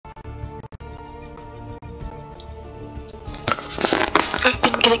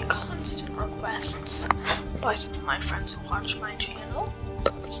getting constant requests by some of my friends who watch my channel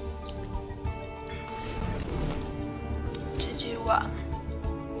to do,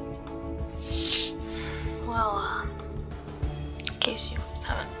 well, in case you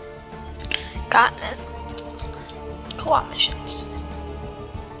haven't gotten it, co-op missions.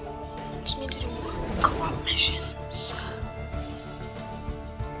 It's me to do co-op missions.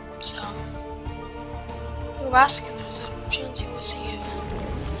 So, you ask him, there's a chance he will see you.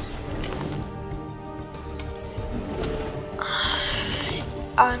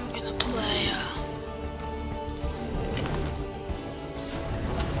 I'm gonna play,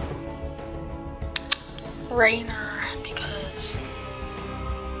 Raynor, because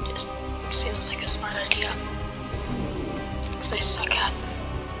it just seems like a smart idea. Because I suck at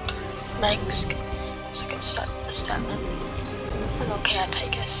Megs, suck at Statman. I'm okay at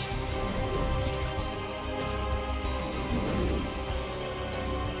Tychus.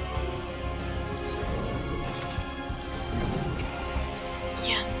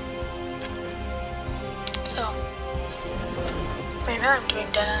 Yeah. So, right now I'm doing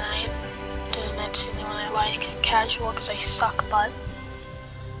Dead of Night. Dead of Night's the only one I like. Casual because I suck butt.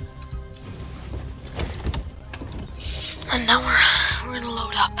 And now we're gonna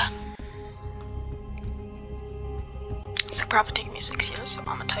load up. It's probably taking me 6 years, so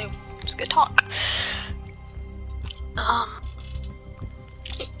I'm gonna tell you it's good talk.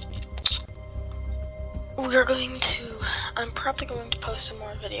 I'm probably going to post some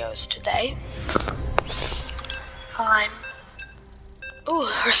more videos today. Ooh,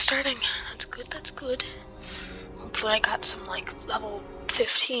 we're starting. That's good, that's good. Hopefully I got some, like, level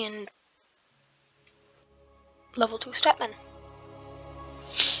 15, level 2 Statman.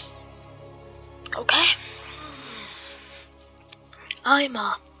 Okay. I'm,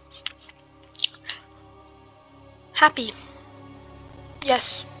 happy.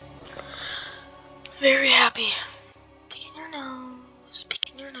 Yes. Very happy. Picking your nose,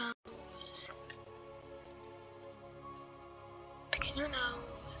 picking your nose. Picking your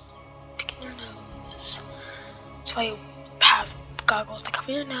nose, picking your nose. That's why you have goggles to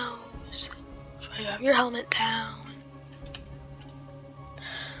cover your nose. That's why you have your helmet down.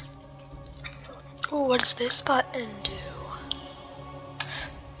 Ooh, what does this button do?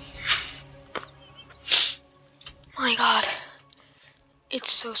 My god,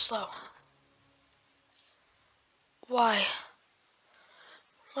 it's so slow. Why?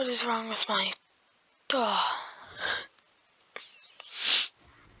 What is wrong with my...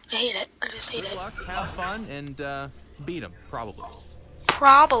 I hate it. I just hate it. Good luck, have fun, and beat him, probably.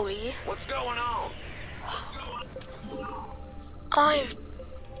 Probably. What's going on?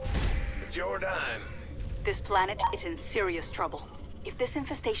 It's your time. This planet is in serious trouble. If this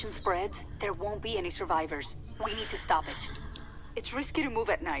infestation spreads, there won't be any survivors. We need to stop it. It's risky to move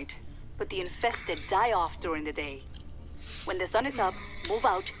at night, but the infested die off during the day. When the sun is up, move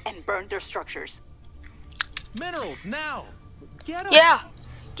out and burn their structures. Minerals, now! Get 'em! Yeah!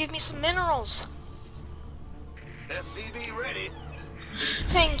 Give me some minerals! SCV ready.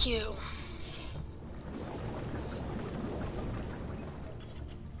 Thank you.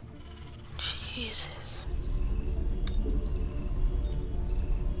 Jesus.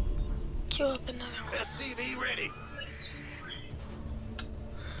 Queue up another one. SCV ready.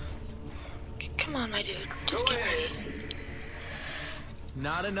 Come on, my dude. Just Go get ahead. ready.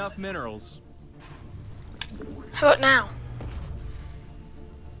 Not enough minerals. How about now?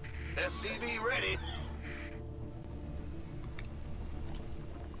 SCV ready.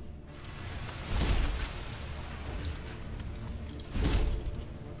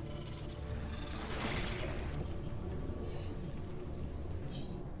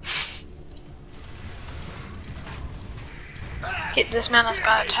 This man has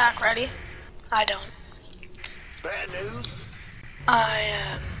got attack ready. I don't. Bad news. I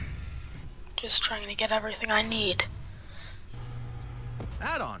am just trying to get everything I need.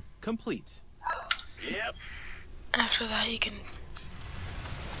 Add-on complete. Yep. After that, you can...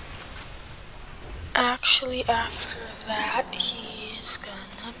 Actually, after that, he's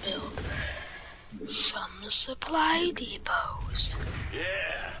gonna build some supply depots.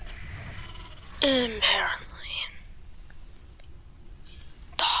 Yeah. Apparently.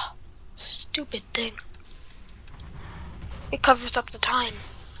 Duh. Stupid thing. It covers up the time.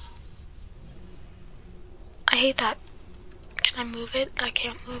 I hate that. Can I move it? I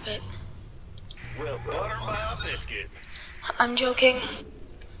can't move it. Well, butter my biscuit. I'm joking.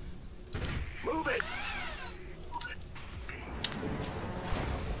 Move it.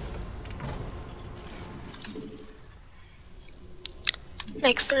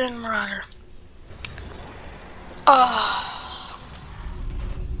 Makes 3 and Marauder. Oh.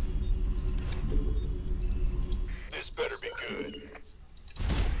 good.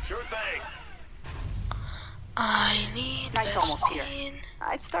 Sure thing. I need Night's this almost here. in.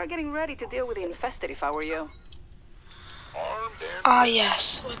 I'd start getting ready to deal with the infested if I were you. Armed and Ah,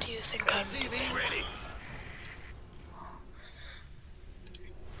 yes. What do you think I'm easy doing? ready.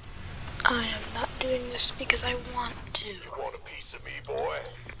 I am not doing this because I want to. You want a piece of me, boy?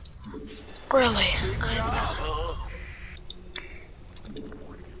 Really, I'm not. Uh-huh.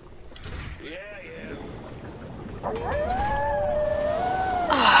 Yeah.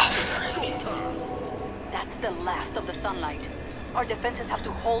 Ah, frick. That's the last of the sunlight. Our defenses have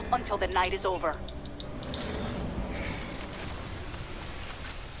to hold until the night is over.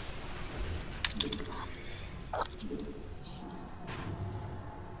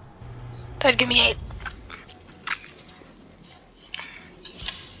 Dad, give me 8.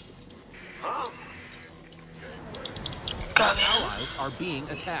 Got me. Allies are being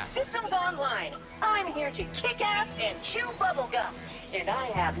attacked. Systems online. I'm here to kick ass and chew bubblegum. And I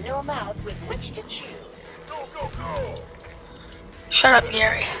have no mouth with which to chew. Go. Shut up,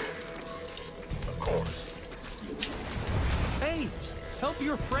 Gary. Of course. Hey, help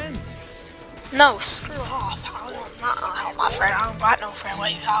your friends. No, screw off. I'm not gonna help my friend. I don't got no friend. What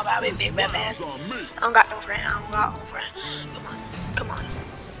are you talking about, me, big bad man? I don't got no friend. I don't got no friend. Come on.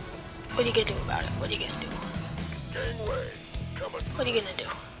 What are you gonna do about it? What are you gonna do? Gangway. Coming. What are you gonna do?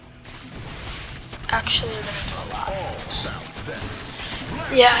 Actually, we're gonna do a lot.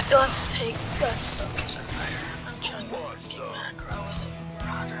 Yeah, let's focus on fire. I'm trying to get macro. Is it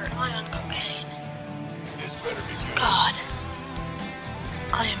Marauder? Am I on cocaine? This better be good. God.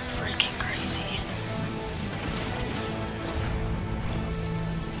 I am freaking crazy.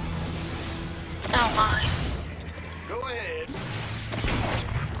 Oh my. Go ahead.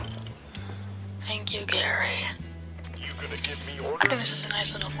 Thank you, Gary. You gonna give me I orders? think this is a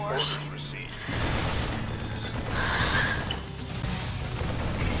nice little force. Orders received.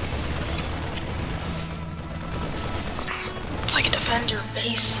 It's like a defend your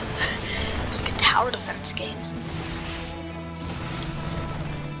base. It's like a tower defense game.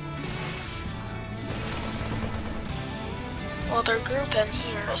 Well, they're grouping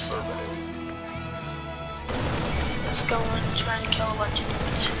here, so let's go and try and kill a bunch of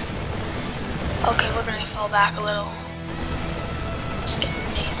dudes. Okay, we're gonna fall back a little. It's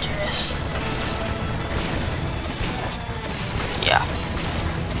getting dangerous. Yeah.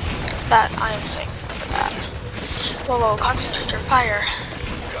 That, I am safe for that. Whoa, concentrate your fire.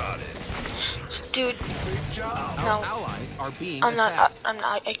 Got it. Dude, Big job. Our no. allies are being I'm attacked.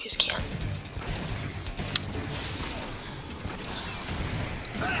 not, I just can't.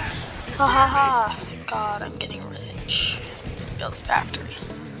 Ha ha ha, thank God I'm getting rich. Build a factory.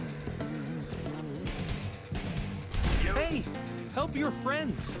 Hey, help your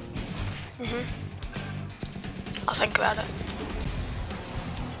friends. I'll think about it.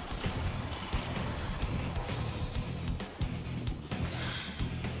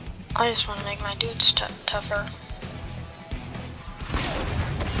 I just want to make my dudes tougher.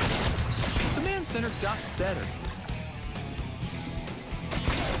 Command center got better.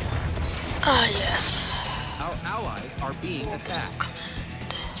 Ah, yes. Our allies are being attacked.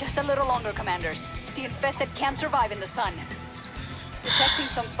 Just a little longer, commanders. The infested can't survive in the sun. Detecting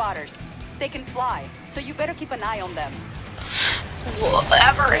some spotters. They can fly, so you better keep an eye on them. Whoa,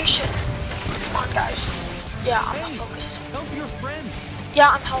 aberration. Come on, guys. Yeah, I'm Hey, not focused. help your friends. Yeah,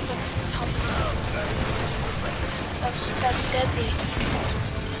 I'm helping. That's deadly.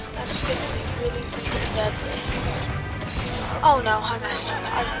 That's gonna be really, really deadly. Oh no, I messed up.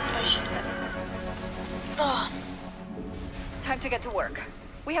 I should have. Oh. Time to get to work.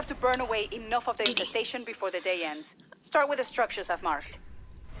 We have to burn away enough of the infestation before the day ends. Start with the structures I've marked.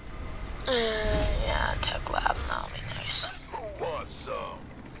 Yeah, tech lab, that'll be nice. Who wants some?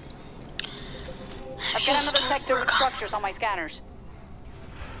 I've got another sector with structures on my scanners.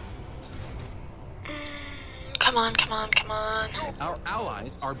 Come on, come on, come on. Our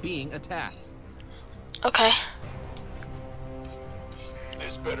allies are being attacked. Okay.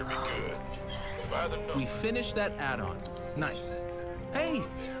 This better be good. By the We number. finished that add-on. Nice. Hey,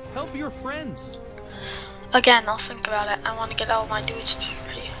 help your friends. Again, I'll think about it. I want to get all my dudes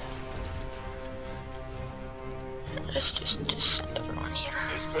ready. Let's just send everyone here.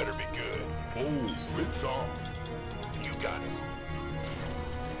 This better be good. Oh, it's on. You got it.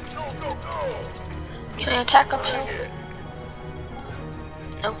 Go. Can I attack uphill? Yeah.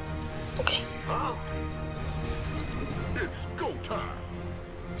 No. Okay. Huh? It's go time.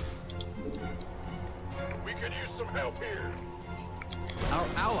 We could use some help here. Our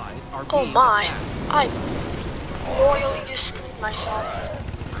allies are Oh being my. attacked. I royally just screwed myself.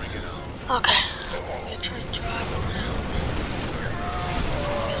 Bring it on. Okay. I'm gonna try and drive around.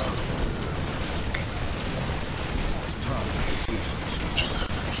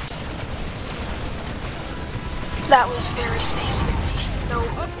 That was very spacey of me.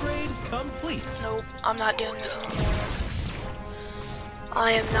 Nope. Upgrade complete. Nope, I'm not dealing with an immortal.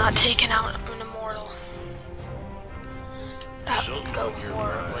 I am not taking out an immortal. That would go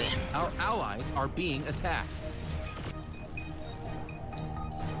horribly. Our allies are being attacked.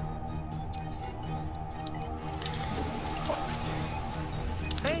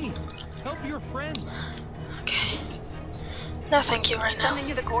 Hey, help your friends. Okay. No, thank you right now. Sending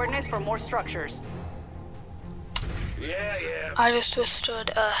you the coordinates for more structures. Yeah. I just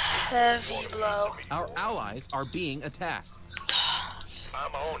withstood a heavy blow. Our allies are being attacked.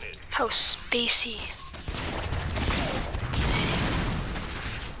 I'm on it. How spacey.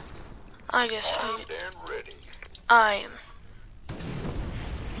 Armed and ready. I am.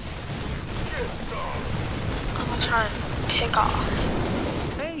 Get some. I'm gonna try and pick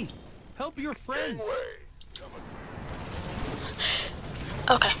off. Hey, help your friends. Gangway.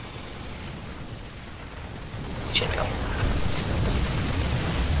 Okay. Should go.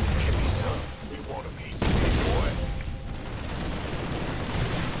 Give me some. You want a piece of me, boy?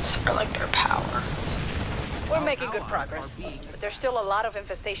 Sort of like their power. We're making good allies progress, are being- but there's still a lot of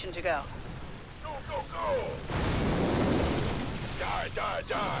infestation to go. Go.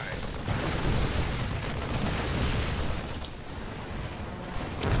 Die.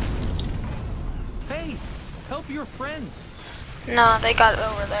 Hey, help your friends. Nah, they got it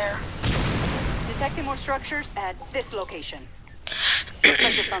over there. Detecting more structures at this location. Looks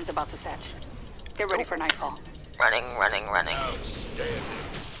like the sun's about to set. Get ready for nightfall. Running. Outstanding.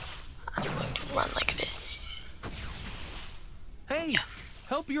 I'm going to run like a bit. Hey,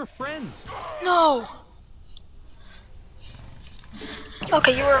 help your friends. No!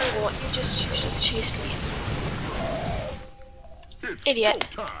 Okay, you were a fool. You just chased me. It's Idiot.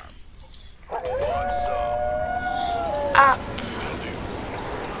 showtime. Want some? Ah,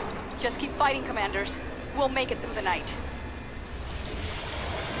 Just keep fighting, commanders. We'll make it through the night.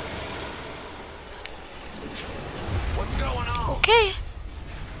 What's going on? okay.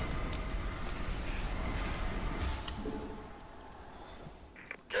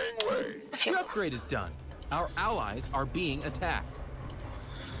 Gangway. I feel The upgrade is done. Our allies are being attacked.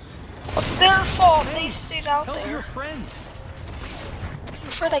 it's their fault. They stayed out Help your there. friends. I'm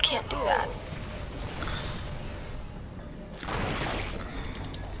afraid I can't do that.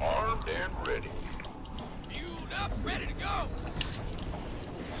 Armed and ready. Fueled up, ready to go.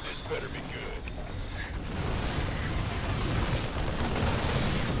 This better be good.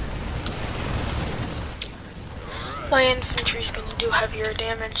 My infantry's gonna do heavier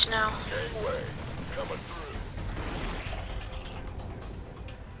damage now. Gangway. Coming through.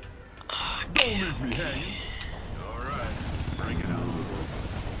 Okay. Don't leave me hanging. All right. Bring it on.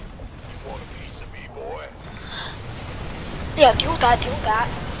 You want a piece of me, boy? Yeah, deal with that.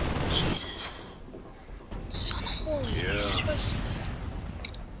 Jesus. This is unholy. Yeah. It's just...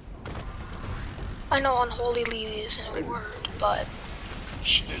 I know unholy isn't a word, but...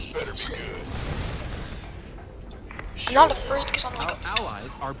 This better be Jeez. good. I'm not afraid because I'm like Our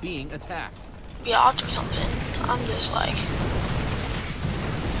allies are being attacked. a yacht or something. I'm just like...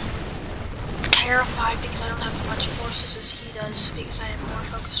 terrified because I don't have as much forces as he does because I am more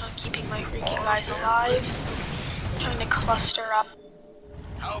focused on keeping my freaking guys alive. Trying to cluster up.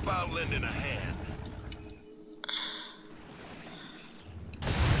 How about lending a hand?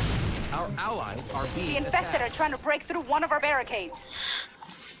 Our allies are The being infested are attacked. trying to break through one of our barricades.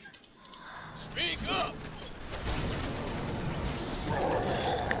 Speak up!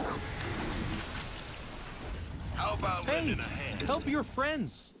 How about Hey, lending a hand? help your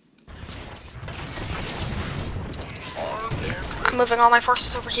friends. Armed and ready. I'm moving all my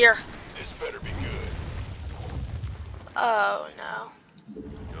forces over here. This better be good. Oh no.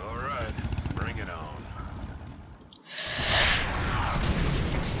 All right, bring it on.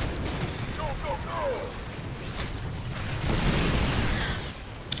 Go!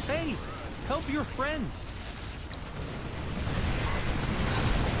 Hey, help your friends.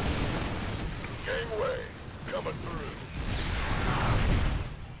 Gangway, coming through.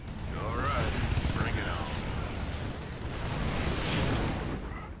 All right, bring it on.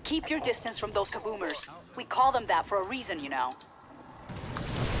 Keep your distance from those kaboomers. We call them that for a reason, you know.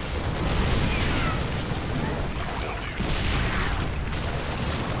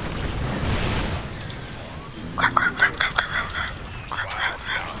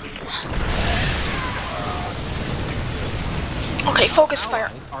 Okay, focus fire.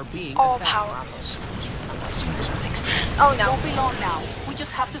 Allies are being All attacked. power on those freaking things. Oh no. Won't be long now. We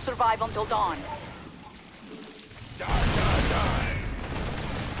just have to survive until dawn. Die.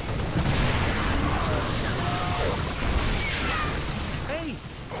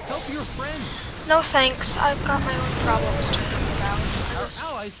 your friends. No thanks, I've got my own problems to think about. Our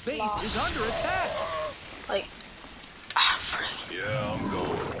allies' base Lost. is under attack. Like, frick. Yeah, I'm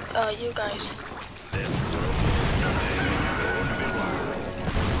going. You guys.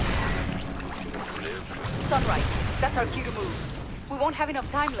 Sunrise. That's our cue to move. We won't have enough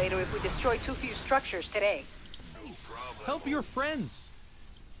time later if we destroy too few structures today. Help your friends.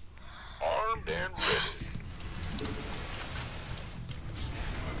 Armed and ready.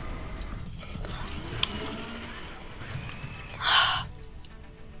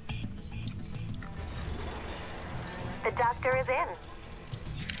 The doctor is in.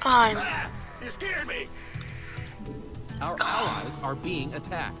 I'm. You scared me. Our allies are being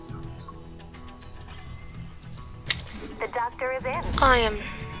attacked. The doctor is in. I am.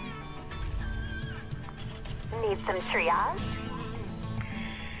 Need some triage?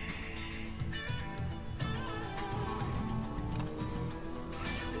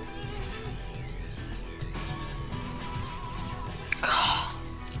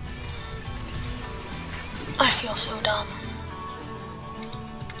 I feel so dumb.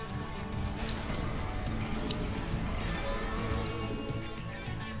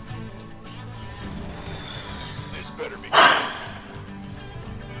 This better be.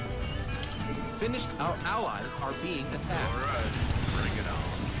 Finished. Our allies are being attacked. All right, bring it on.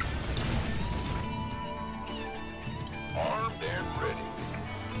 Armed and ready.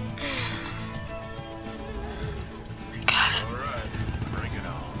 Got it. All right, bring it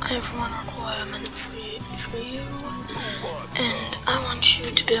on. I have one requirement for you, What's and up? I want you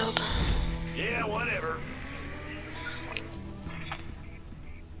to build. Yeah, whatever.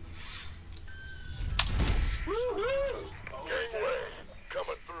 Woo-hoo! Gangway,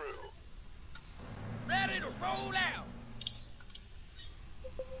 coming through. Ready to roll out.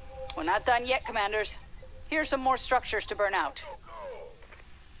 We're not done yet, Commanders. Here's some more structures to burn out. Go, go.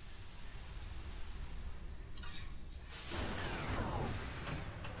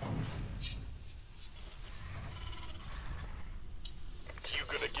 You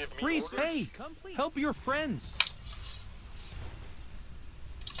gonna give me Reese, orders? hey, help your friends.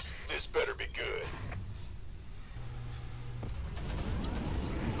 This better be good.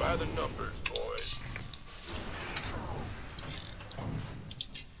 By the numbers, boys.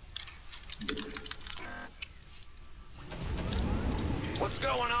 What's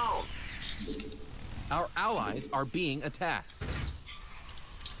going on? Our allies are being attacked.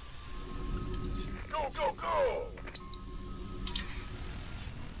 Go, go, go!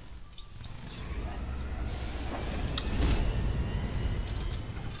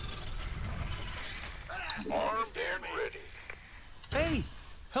 Armed and ready. Hey,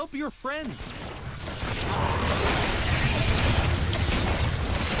 help your friends.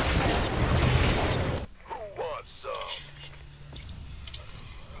 Who wants some?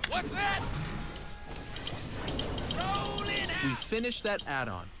 What's that? We finished that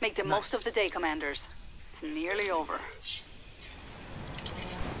add-on. Make the most of the day, Commanders. It's nearly over.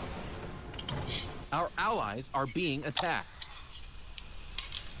 Our allies are being attacked.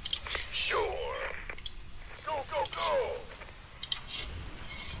 Sure. Go, go, go!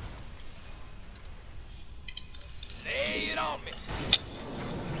 Lay it on me.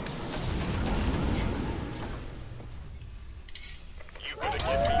 You gonna give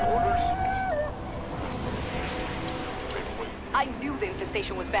me orders? Wait. I knew the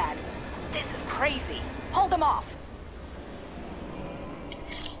infestation was bad. This is crazy. Hold them off.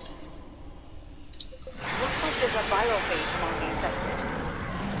 Looks like there's a virophage among the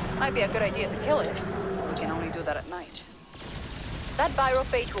infested. Might be a good idea to kill it. We can only do that at night. That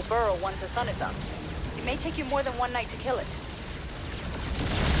virophage will burrow once the sun is up. It may take you more than one night to kill it.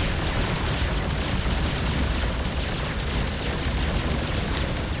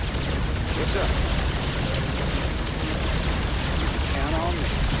 What's up? Count on me.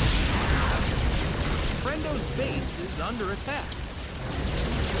 Frendo's base is under attack.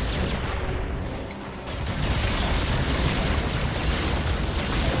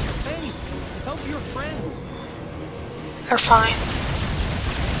 Hey, help your friends. They're fine.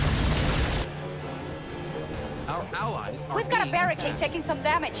 Our allies are We've got a being barricade attacked. taking some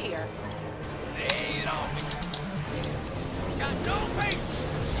damage here. Lay it on me. Got no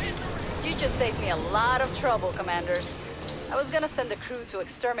patience. You just saved me a lot of trouble, Commanders. I was gonna send a crew to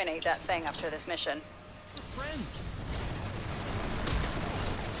exterminate that thing after this mission. Friends.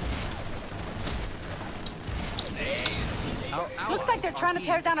 Our Looks like they're allies trying are to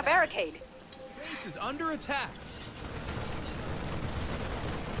tear being down a attacked. barricade. Base is under attack.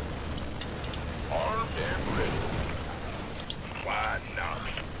 Armed and ready. Why not?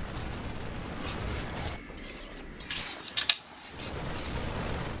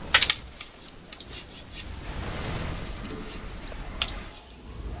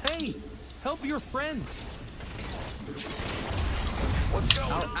 help your friends. What's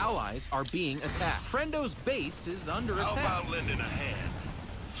going Our on? allies are being attacked. Friendo's base is under How attack. about lending a hand?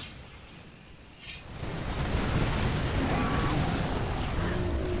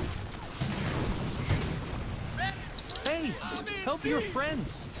 Hey, help your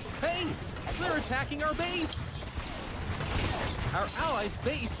friends. Hey, they're attacking our base. Our allies'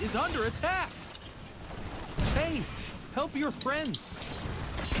 base is under attack. Hey, help your friends.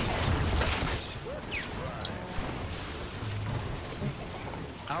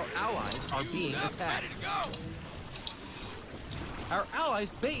 Our allies are being attacked. Our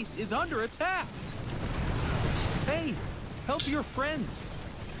allies' base is under attack. Hey, help your friends.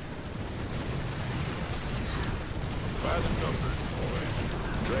 Fast numbers,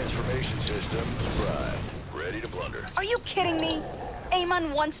 boys. Transformation systems primed. Ready to plunder. Are you kidding me?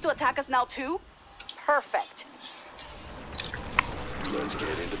 Amon wants to attack us now too? Perfect. Let's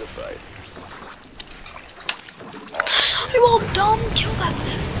get into the fight. Are you all dumb? Kill that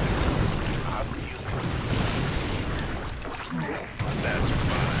thing. That's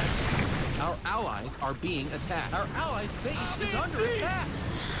fine. Our allies are being attacked. Our allies' base is under attack.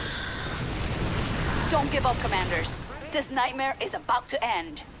 Don't give up, commanders. This nightmare is about to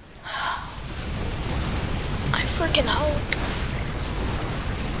end. I freaking hope.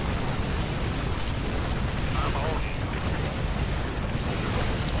 I'm on.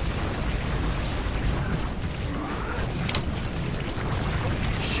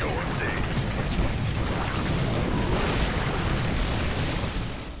 Sure thing.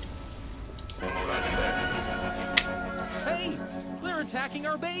 Roger that. Hey, they're attacking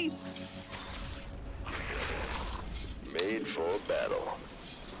our base. Made for battle.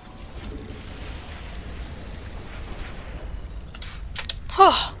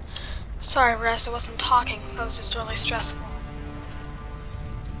 Oh, sorry, Rest. I wasn't talking. That was just really stressful.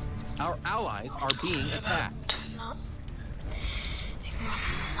 Our allies are being Sorry attacked. about not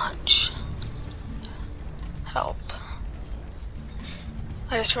much help.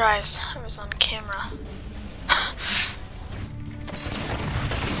 I just realized I was on camera.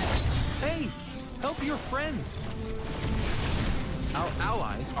 Hey, help your friends. Our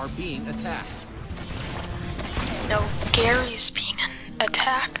allies are being attacked. No, Gary's being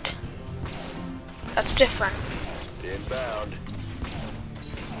attacked. That's different. Inbound.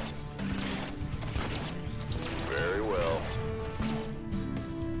 Very well.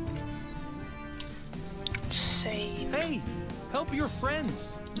 Same. Hey, help your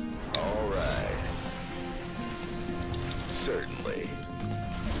friends. All right. Certainly.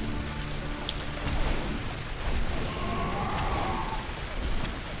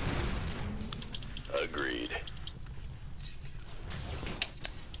 Agreed.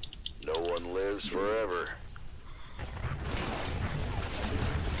 No one lives forever.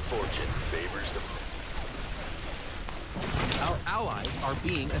 Fortune favors the... Our allies are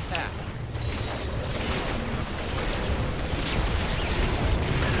being attacked.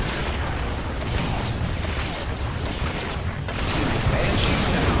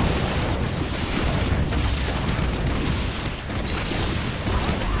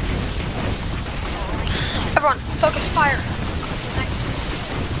 Everyone, focus fire. Nexus.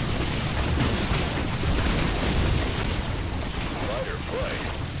 Fight or flight.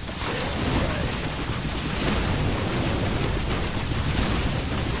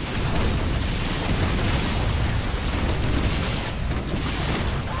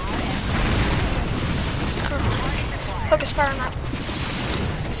 Focus fire on that.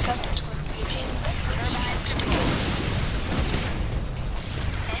 Except it's going to be a pain in the ass.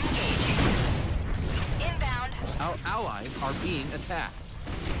 Inbound. Our allies are being attacked.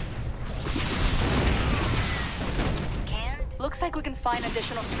 Looks like we can find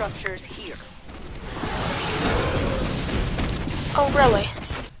additional structures here. Oh, really?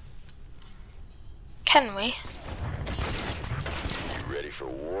 Can we? You ready for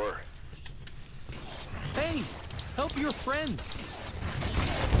war? Hey, help your friends.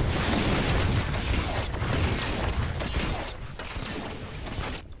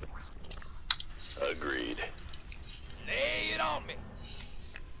 Agreed. Lay it on me.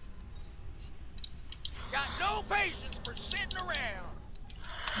 Got no patience for sitting around.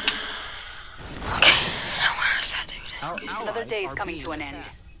 Okay, where is that dude? Our Another allies day is are coming being to an end.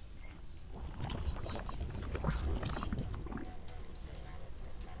 attacked.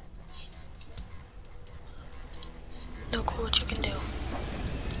 No clue what you can do.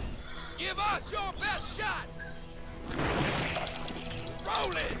 Give us your best shot.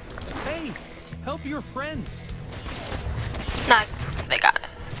 Roll it. Hey, help your friends. Nah, they got it.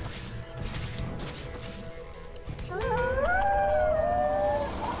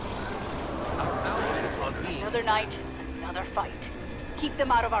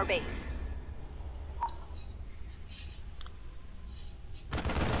 them out of our base.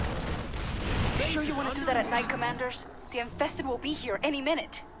 Sure you want to do that at night, Commanders? The infested will be here any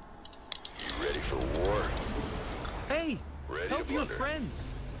minute. You ready for war? Hey, Ready help to your blunder. friends.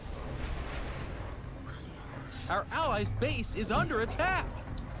 Our allies' base is under attack.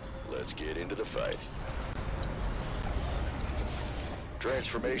 Let's get into the fight.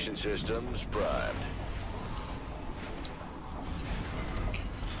 Transformation systems primed.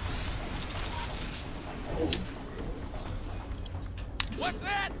 What's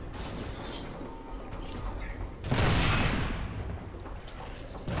that?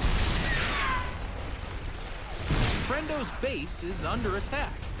 Friendo's base is under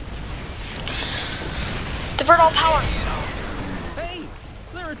attack. Divert all power. Hey,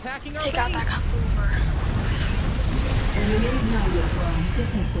 they're attacking our Take base. out that over. Enemy Nidus one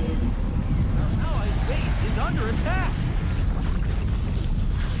detected. Our allies' base is under attack.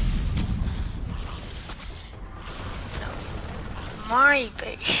 My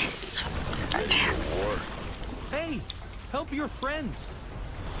base is under attack. War. Hey, help your friends.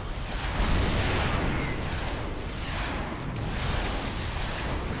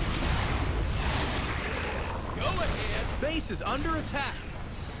 Go ahead. Base is under attack.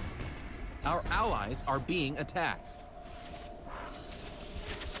 Our allies are being attacked.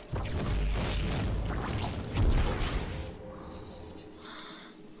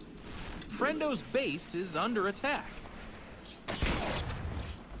 Friendo's base is under attack.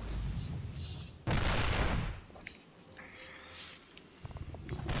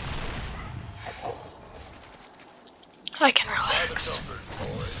 I can relax.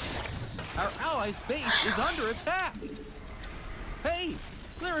 Our allies' base is under attack. Hey,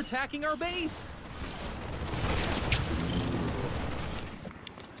 they're attacking our base.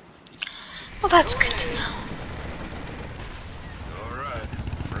 Well, that's good to know. All right,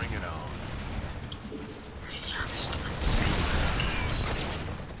 bring it on.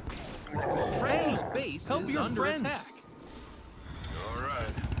 Friendo's base help is your under friends. Attack. All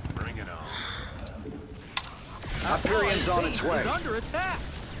right, bring it on. Our Hyperion's on its way. Base is under attack.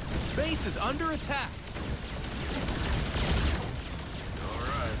 Base is under attack. All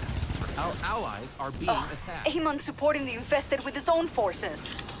right. Our allies are being attacked. Amon's supporting the infested with his own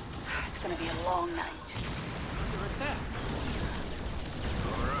forces. It's gonna be a long night. Under attack.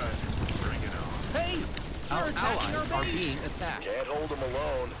 All right, bring it on. Hey, our allies are being attacked. Can't hold them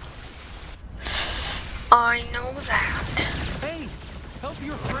alone. I know that. Hey, help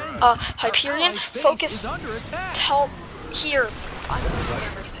your friends. Hyperion, focus. Under attack. Help here. I'm losing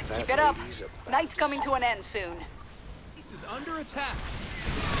everything. Keep it up. Night's coming to an end soon. Base is under attack.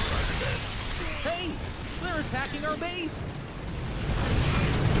 Hey, they're attacking our base.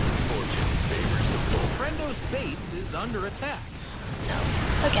 Friendo's base is under attack. No.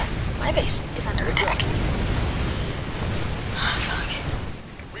 Again, my base is under attack. Oh,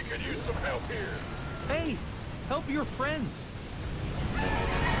 fuck. We could use some help here. Hey, help your friends.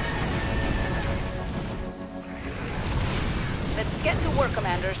 Let's get to work,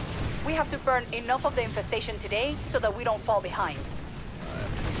 Commanders. We have to burn enough of the infestation today so that we don't fall behind.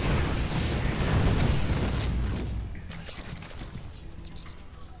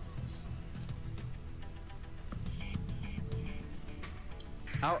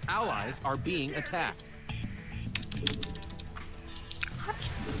 Our allies are being attacked.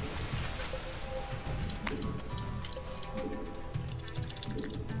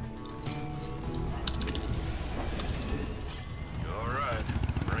 All right,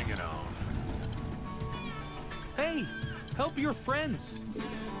 bring it on. Hey, help your friends.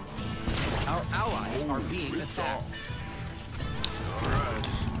 Our allies are being attacked. All right,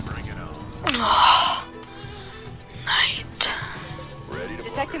 bring it on. Oh, night. Ready to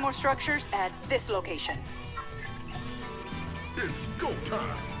Detecting more structures at this location. It's go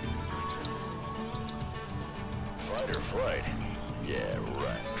time. Fight or flight? Yeah,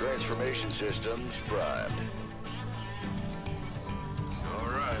 right. Transformation systems primed. All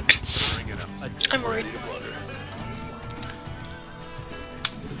right, bring it on. I'm worried. Ready to blunder.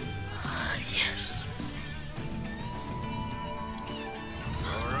 Yes.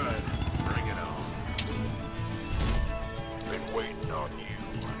 All right, bring it on. Been waiting on you.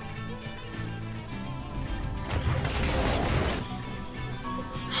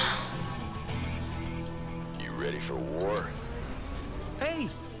 You ready for war? Hey,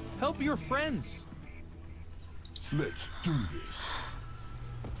 help your friends. Let's do this.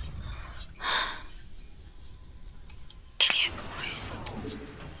 Idiot boy.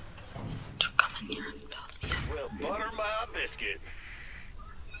 Don't come in here and build me up. Well, butter my biscuit.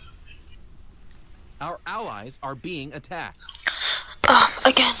 Our allies are being attacked.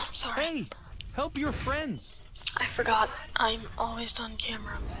 Again, sorry. Hey, help your friends. I forgot. I'm always on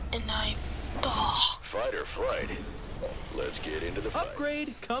camera, and oh. Fight or flight. Let's get into the fight.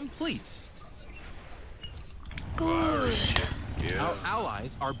 Upgrade complete. Good. Yeah. Our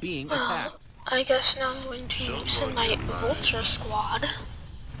allies are being Well, attacked. I guess now I'm going to send my Vulture Squad.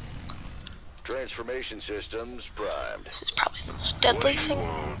 Transformation systems primed. This is probably the most deadly thing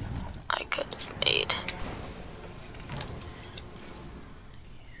I could have made.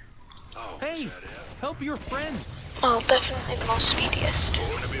 Oh, Hey, help your friends. Well, definitely the most speediest.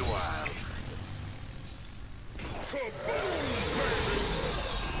 going to be wild.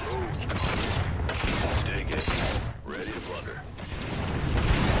 Dig it. Ready to plunder.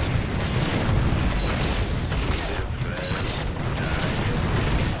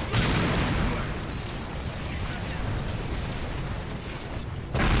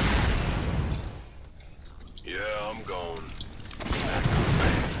 Yeah, I'm gone.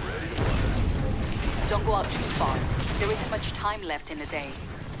 Ready to plunder. Don't go out too far. There isn't much time left in the day.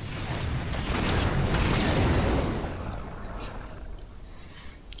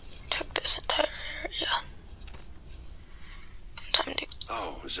 Took this entire area. Time to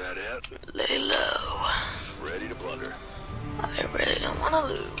Oh, is that it? lay low. Ready to plunder. I really don't want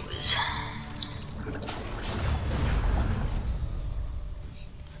to lose.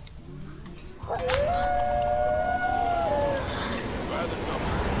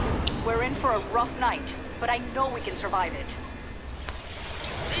 We're in for a rough night, but I know we can survive it.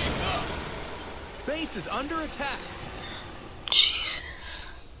 Base is under attack. Jesus.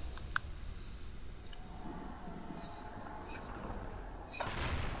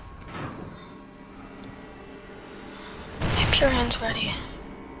 Hyperion's ready.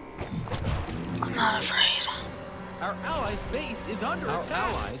 I'm not afraid. Our allies' base is under attack. Our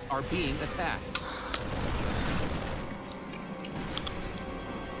allies are being attacked.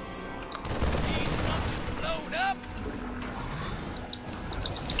 Load up.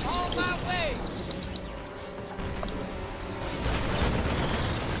 On my way.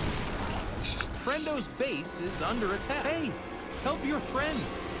 Friendo's base is under attack. Hey, help your friends.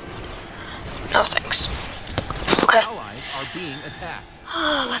 No thanks. Our Okay. allies are being attacked.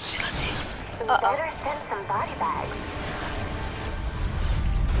 Let's see. Better send some body bags.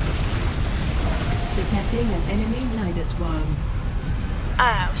 Detecting an enemy Nida swarm.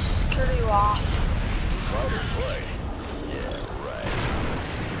 I'll screw you off. Fight or flight. Yeah, right.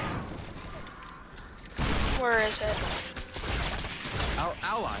 Where is it? Our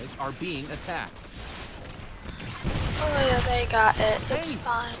allies are being attacked. Oh yeah, they got it. It's Hey,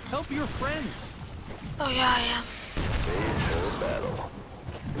 fine. help your friends. Oh yeah, I am. Full battle.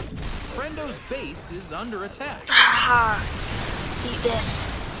 Friendo's base is under attack. Haha. Eat this.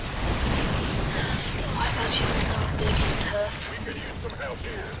 Oh, I thought you were big and tough. We could use some help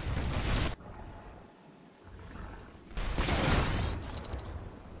here.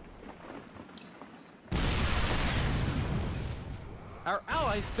 Our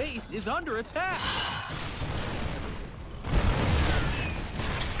allies' base is under attack.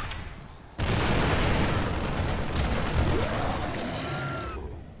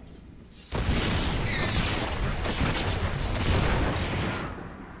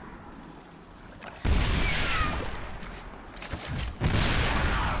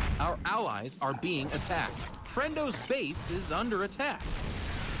 Our allies are being attacked. Friendo's base is under attack.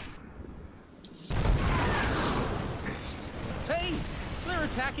 Hey, they're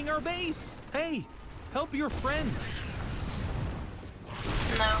attacking our base. Hey, help your friends.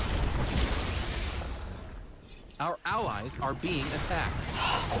 No. Our allies are being attacked.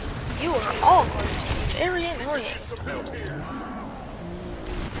 You are all going to be very annoying.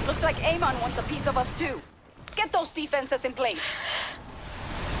 Looks like Amon wants a piece of us too. Get those defenses in place.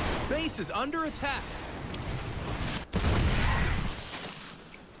 Base is under attack.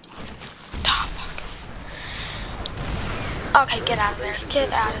 Ah, fuck. Okay, get out of there.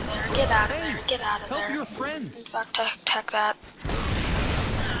 Get out of there. Get out of there. Get out of Help there. your friends. Fuck, tech that.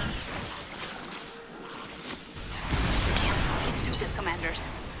 Let's do this, commanders.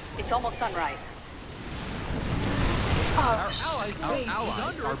 It's almost sunrise. Oh, Our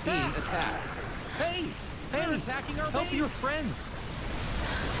allies are being attacked. Hey, they're attacking our base. Help your friends.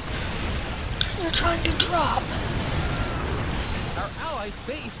 you're trying to drop. Our allies'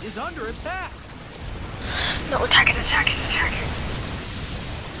 base is under attack. No, attack it, attack it, attack it.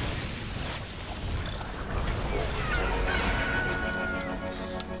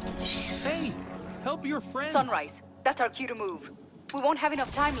 Hey, help your friends. Sunrise. That's our cue to move. We won't have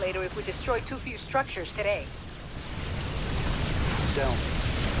enough time later if we destroy too few structures today. So,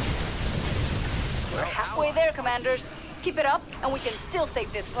 We're halfway there, commanders. Keep it up, and we can still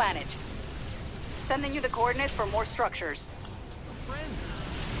save this planet. Sending you the coordinates for more structures.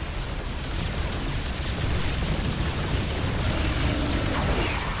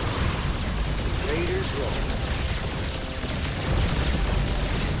 Raiders roll.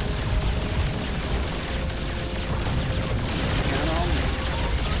 Count on me.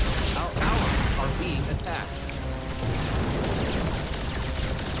 Our allies are being attacked.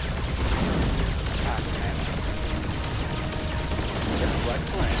 Just like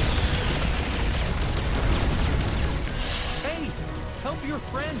planned. Hey, help your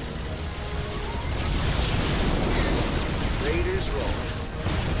friends. Raiders roll.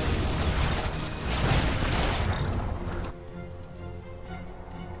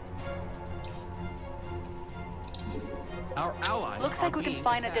 Our allies Looks are like we can being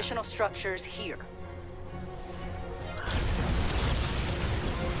find attacked. additional structures here.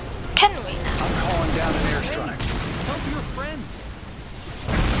 Can we now? I'm calling down an Hey, airstrike. help your friends.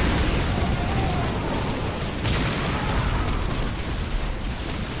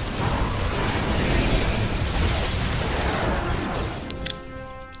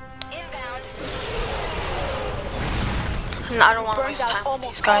 No, I don't want to Burned waste out time with almost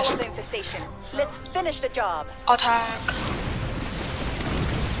these guys. all of the infestation. Let's finish the job. Attack.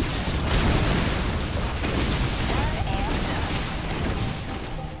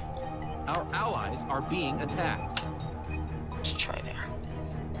 Our allies are being attacked. Let's try there.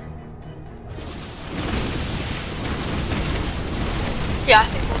 Yeah, I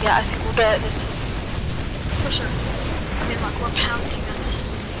think we'll get this for sure. I mean, like, we're pounding on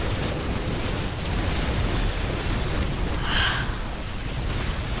this.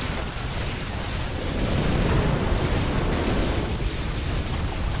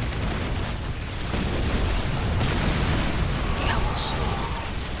 Yeah, we'll slow.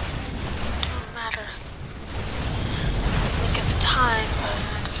 Don't matter. Look at the time, but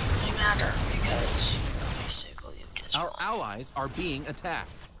it doesn't really matter because basically you just Our won. allies are being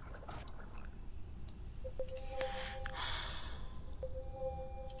attacked.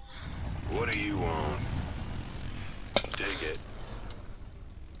 What do you want? Dig it.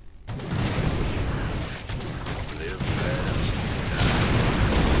 Live fast.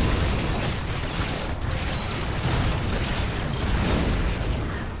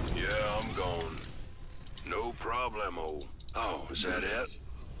 Yeah, I'm gone. No problemo. Oh, is that it?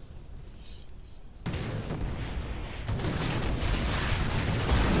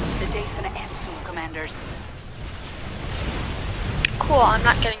 The day's gonna end soon, Commanders. Cool, I'm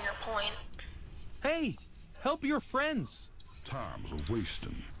not getting your point. Hey, help your friends. Time's a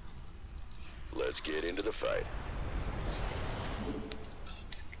wasting. Let's get into the fight.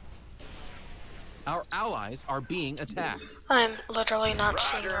 Our allies are being attacked. I'm literally not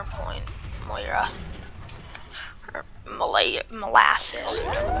seeing your point, Moira. Or Molasses,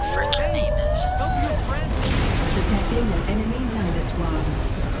 whatever the frick your name is. Help your friends. Detecting an enemy Nidus one.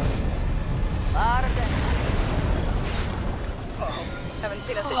 Lot of damage. Haven't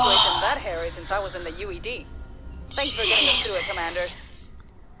seen a situation that hairy since I was in the UED. Thanks for getting us through it, Commanders.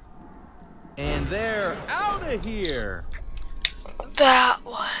 And they're out of here. That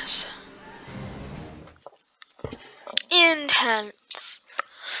was intense.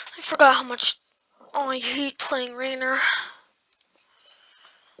 I forgot how much I hate playing Raynor.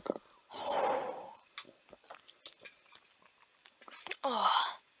 Oh.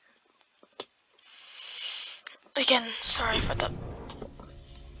 Again, sorry for the.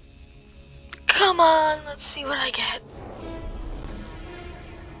 Come on, let's see what I get.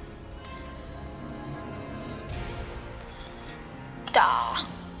 Da.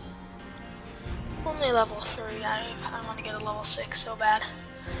 Only level 3. I want to get a level 6 so bad.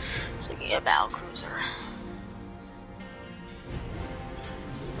 So I can get a battle cruiser.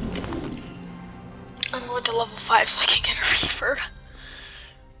 I'm going to level 5 so I can get a Reaper.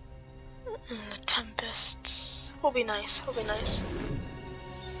 And the Tempests. Will be nice, will be nice.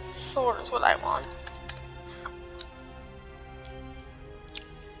 Sword is what I want.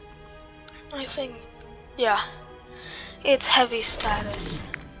 I think, yeah. It's heavy status.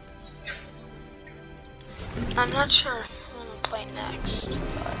 I'm not sure what I'm gonna play next,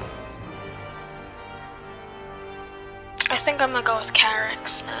 but I think I'm gonna go with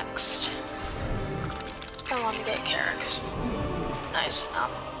Carrix next. I want to get Carrix. Nice.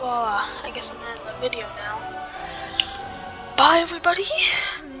 Well, I guess I'm gonna end the video now. Bye, everybody,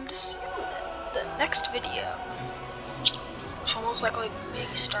 and see you in the next video, which will most likely be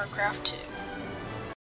StarCraft 2.